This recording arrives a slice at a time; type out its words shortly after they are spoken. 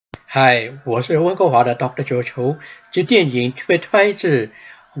嗨，我是温哥华的 Dr.George Ho。这电影脱胎自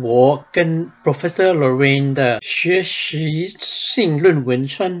我跟 Prof Loren 的学习性论文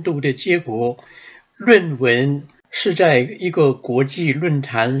宣读的结果。论文是在一个国际论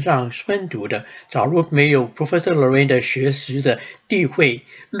坛上宣读的。假如没有 Prof Loren 的学习的地位，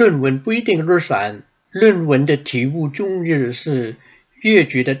论文不一定入选。论文的题目中日是粤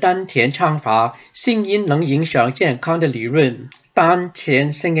曲的丹田唱法，声音能影响健康的理论。丹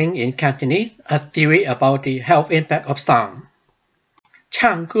田 Singing in Cantonese, a theory about the health impact of sound。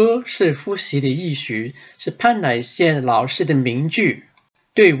唱歌是呼吸的艺术，是潘乃宪老师的名句，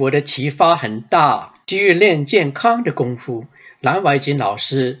对我的启发很大。基于练健康的功夫，蓝怀瑾老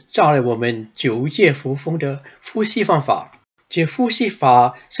师教了我们9节佛风的呼吸方法。这呼吸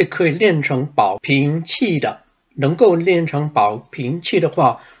法是可以练成宝瓶气的，能够练成宝瓶气的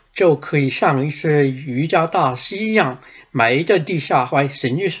话，就可以像一些瑜伽大师一样，埋在地下会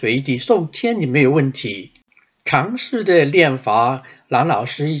神于水底受天也没有问题。尝试的练法，蓝老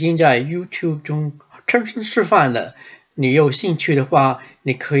师已经在 YouTube 中亲身示范了。你有兴趣的话，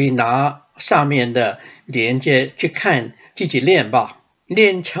你可以拿上面的链接去看，自己练吧。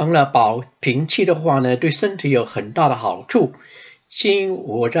练成了宝瓶气的话呢，对身体有很大的好处。经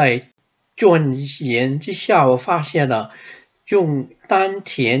我在钻研之下，我发现了用丹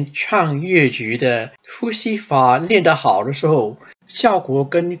田唱粤曲的呼吸法练得好的时候，效果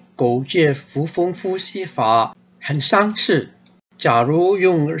跟9节佛风呼吸法很相似。假如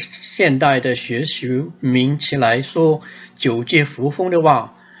用现代的学习名词来说，9节佛风的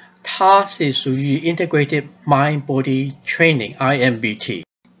话，它是属于 Integrative Mind Body Training IMBT，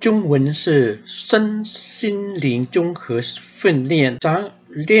 中文是身心灵综合训练。想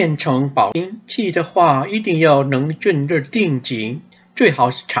练成宝瓶气的话，一定要能进入定境，最好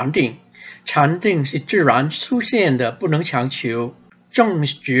是禅定。禅定是自然出现的，不能强求。正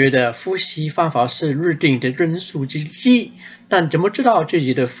确的呼吸方法是入定的因素之一，但怎么知道自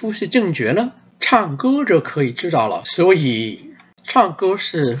己的呼吸正确呢？唱歌就可以知道了。所以唱歌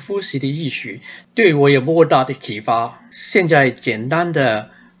是呼吸的艺术，对我有莫大的启发。现在简单的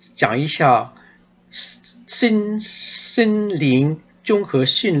讲一下心灵综合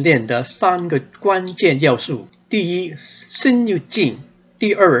训练的3个关键要素。第一，心要静；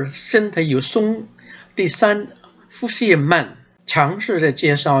第二，身体要松；第三，呼吸要慢。详细的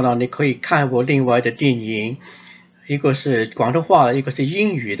介绍呢，你可以看我另外的电影，一个是广东话的，一个是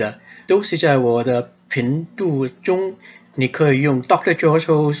英语的，都是在我的频道中。你可以用 Dr.George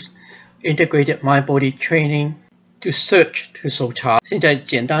Ho's Integrative Mind Body Training to search 去搜查。现在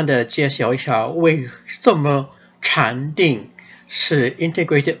简单的介绍一下为什么禅定是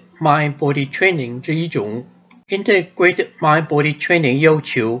Integrative Mind Body Training 这一种。Integrative Mind Body Training 要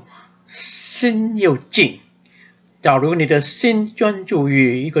求心要静。假如你的心专注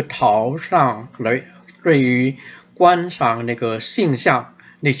于一个头上，对于观赏那个现象，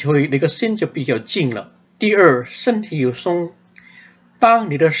你个心就比较静了。第二，身体有松。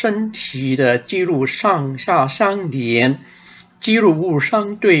当你的身体的肌肉上下相连，肌肉物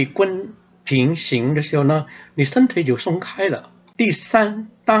相对平行的时候呢，你身体就松开了。第三，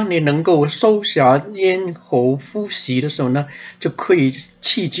当你能够收下咽喉呼吸的时候呢，就可以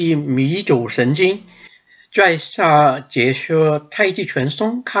刺激迷走神经。在下解说太极拳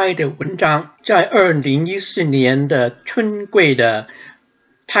松开的文章，在2014年的春季的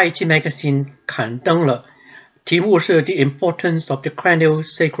太极 Magazine 刊登了，题目是 The Importance of the Cranial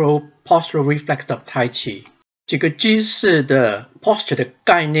Sacral Postural Reflex of Tai Chi。 这个姿势的 posture 的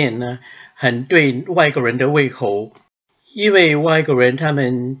概念呢，很对外国人的胃口，因为外国人他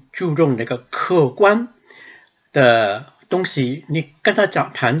们注重那个客观的东西，你跟他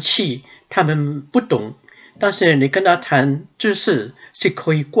谈气他们不懂，但是你跟他谈知识是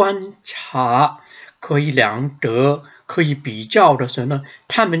可以观察，可以量得，可以比较的时候呢，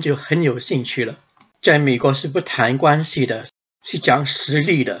他们就很有兴趣了。在美国是不谈关系的，是讲实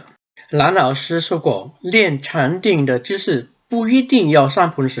力的。蓝老师说过，练禅定的知识不一定要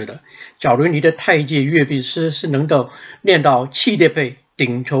3盘式的。假如你的太极预备式是能够练到气贴背、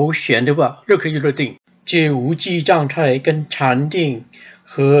顶头悬的话，就可以入定。这无记状态跟禅定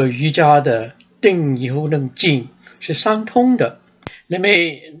和瑜伽的定以后能静是相通的。那么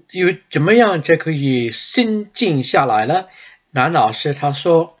又怎么样才可以心静下来呢？蓝老师他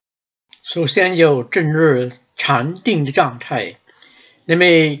说，首先要进入禅定的状态。那么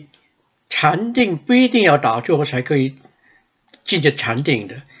禅定不一定要打坐才可以进入禅定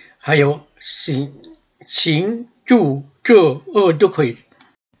的，还有行住坐卧都可以。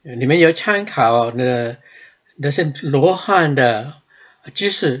你们要参考那些罗汉的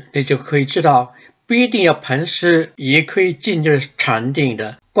姿势，你就可以知道不一定要盘膝也可以进入禅定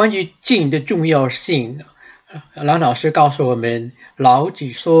的。关于静的重要性，蓝老师告诉我们，老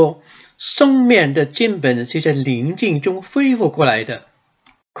子说，生命的根本是在宁静中恢复过来的，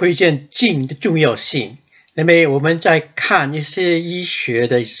可见静的重要性。那么我们再看一些医学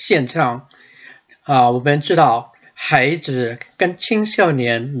的现象，我们知道孩子跟青少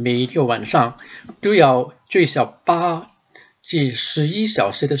年每天晚上都要最少8至11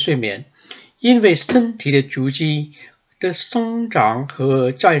小时的睡眠，因为身体的组织的生长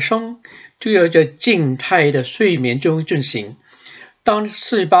和再生都要在静态的睡眠中进行。当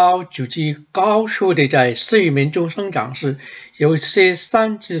细胞组织高速的在睡眠中生长时，有些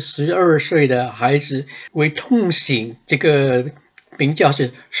3至12岁的孩子会痛醒，这个名叫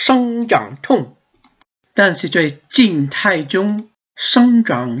是生长痛。但是在静态中生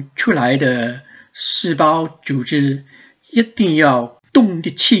长出来的细胞组织一定要动的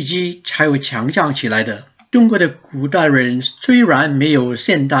契机才会强壮起来的。中国的古代人虽然没有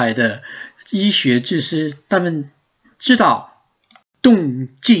现代的医学知识，他们知道动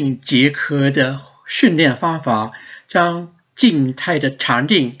静结合的训练方法，将静态的禅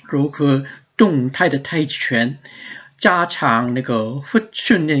定如何动态的太极拳，加强那个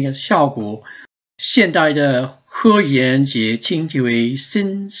训练的效果。现代的科研也称之为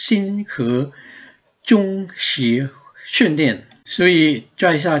身心和综合训练。所以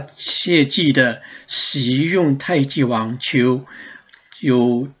在下切记的使用太极网球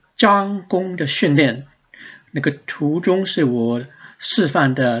有张弓的训练，那个图中是我示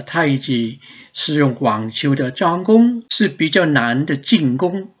范的太极是用网球的张弓，是比较难的进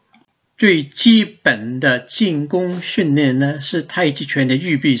攻。最基本的进攻训练呢是太极拳的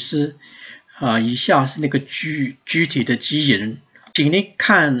预备式。以下是那个具体的指引，请你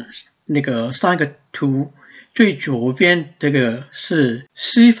看那个3个图。最左边这个是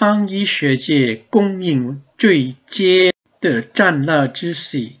西方医学界公认最佳的站立姿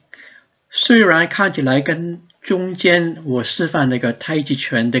势，虽然看起来跟中间我示范那个太极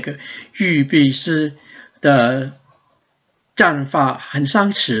拳那个预备式的站法很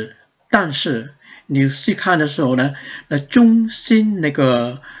相似，但是你细看的时候呢，那中心那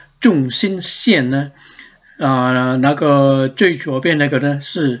个重心线呢，那个最左边那个呢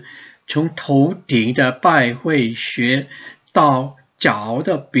是从头顶的拜会穴到脚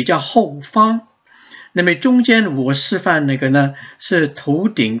的比较后方，那么中间我示范那个呢是头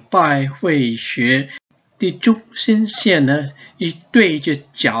顶拜会穴的中心线呢一对着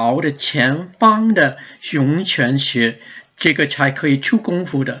脚的前方的涌泉穴，这个才可以出功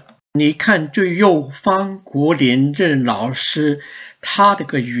夫的。你看最右方国连任老师他这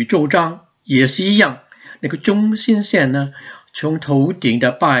个宇宙章也是一样，那个中心线呢从头顶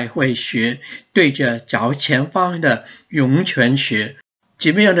的拜会穴对着脚前方的涌泉穴，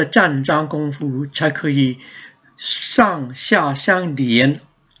怎么样的站桩功夫才可以上下相连，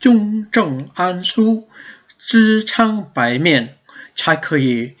中正安舒，支撑白面，才可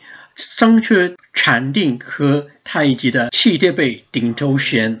以正确禅定和太极的气贴背、顶头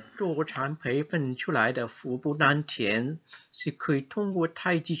悬。坐禅培训出来的腹部丹田是可以通过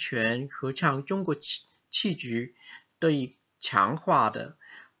太极拳和唱中国气质对强化的。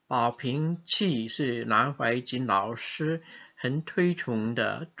宝瓶气是南怀瑾老师很推崇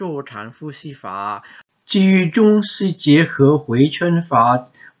的坐禅呼吸法，基于中西结合回春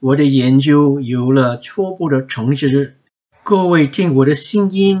法，我的研究有了初步的成绩。各位听我的声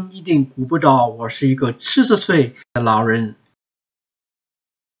音一定估不到我是一个70岁的老人。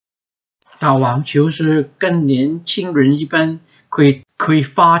打网球时跟年轻人一般可以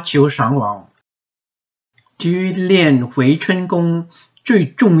发球上网。对于练回春功最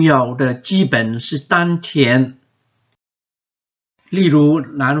重要的基本是丹田。例如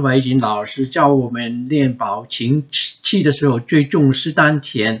南怀瑾老师教我们练宝瓶气的时候最重视丹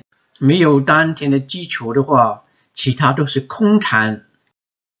田，没有丹田的基础的话，其他都是空谈。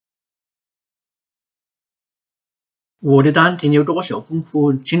我的丹田有多少功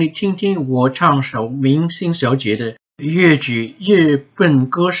夫，请你听听我唱首明星小姐的粤剧日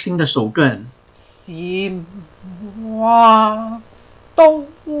本歌星的手段。闲話道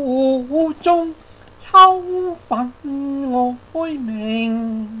中秋分愛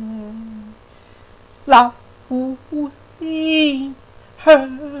明，流絲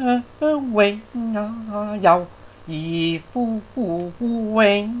香永遊而富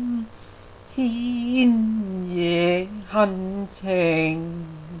永，天野恨情，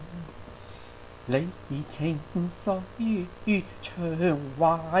離情緒長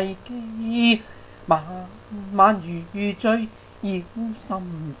懷記，漫漫如醉繞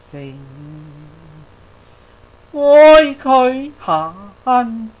心城。愛佢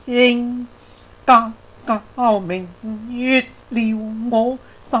閒靜，皎皎明月撩我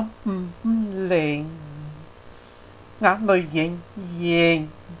心靈，眼淚盈盈，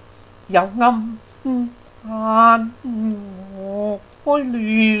又暗嘆我愛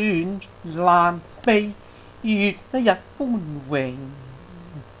戀難避，月一日歡榮，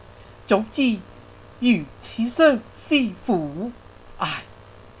早知如此相思苦，唉，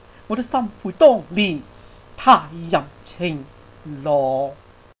我的心悔當年太任情了。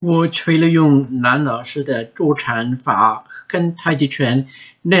我除了用南老师的坐禅法跟太极拳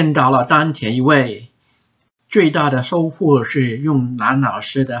练到了丹田以外，最大的收获是用南老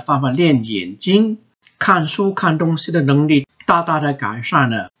师的方法练眼睛，看书看东西的能力大大的改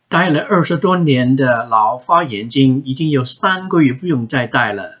善了。戴了20多年的老花眼镜已经有3个月不用再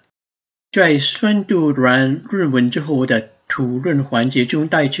戴了。在宣读完论文之后的讨论环节中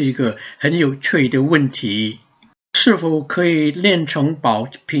带出一个很有趣的问题，是否可以练成宝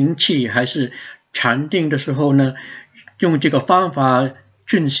瓶气还是禅定的时候呢，用这个方法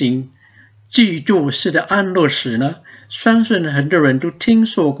进行自助式的安乐死呢？相信很多人都听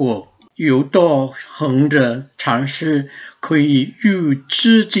说过有道行的禅师可以预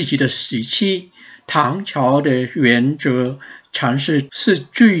知自己的死期。唐朝的圆泽禅师是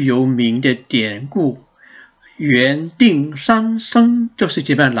最有名的典故，缘定三生就是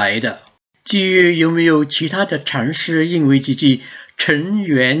这样来的。至于有没有其他的禅师因为自己尘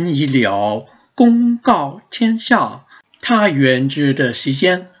缘已了，公告天下，他圆寂的时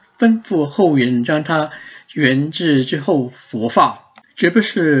间，吩咐后人让他圆寂之后佛法，这不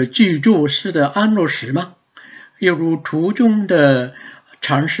是自助式的安乐死吗？又如途中的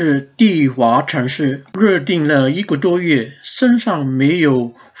禅师地华禅师入定了1个多月，身上没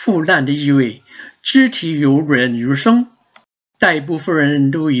有腐烂的异味，肢体柔软如生，大部分人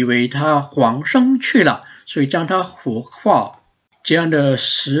都以为他往生去了，所以将他火化。这样的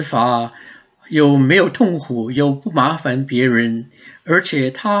死法又没有痛苦，又不麻烦别人，而且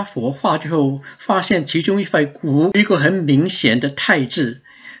他火化之后发现其中一块骨一个很明显的太字，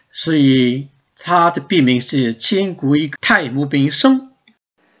所以他的笔名是千古一太无病生。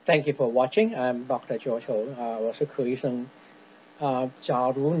Thank you for watching. I'm Dr.George Ho. 我是柯医生。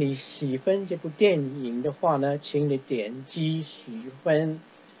假如你喜欢这部电影的话呢，请你点击喜欢，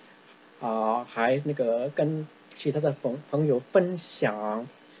还跟其他的朋友分享，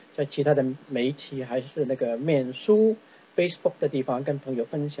在其他的媒体还是面书 Facebook 的地方跟朋友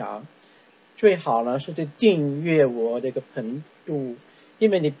分享。最好呢是订阅我这个频道，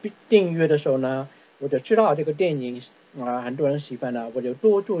因为你订阅的时候呢，我就知道这个电影很多人喜欢了，我就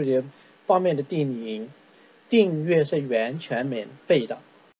多做这方面的电影。订阅是完全免费的。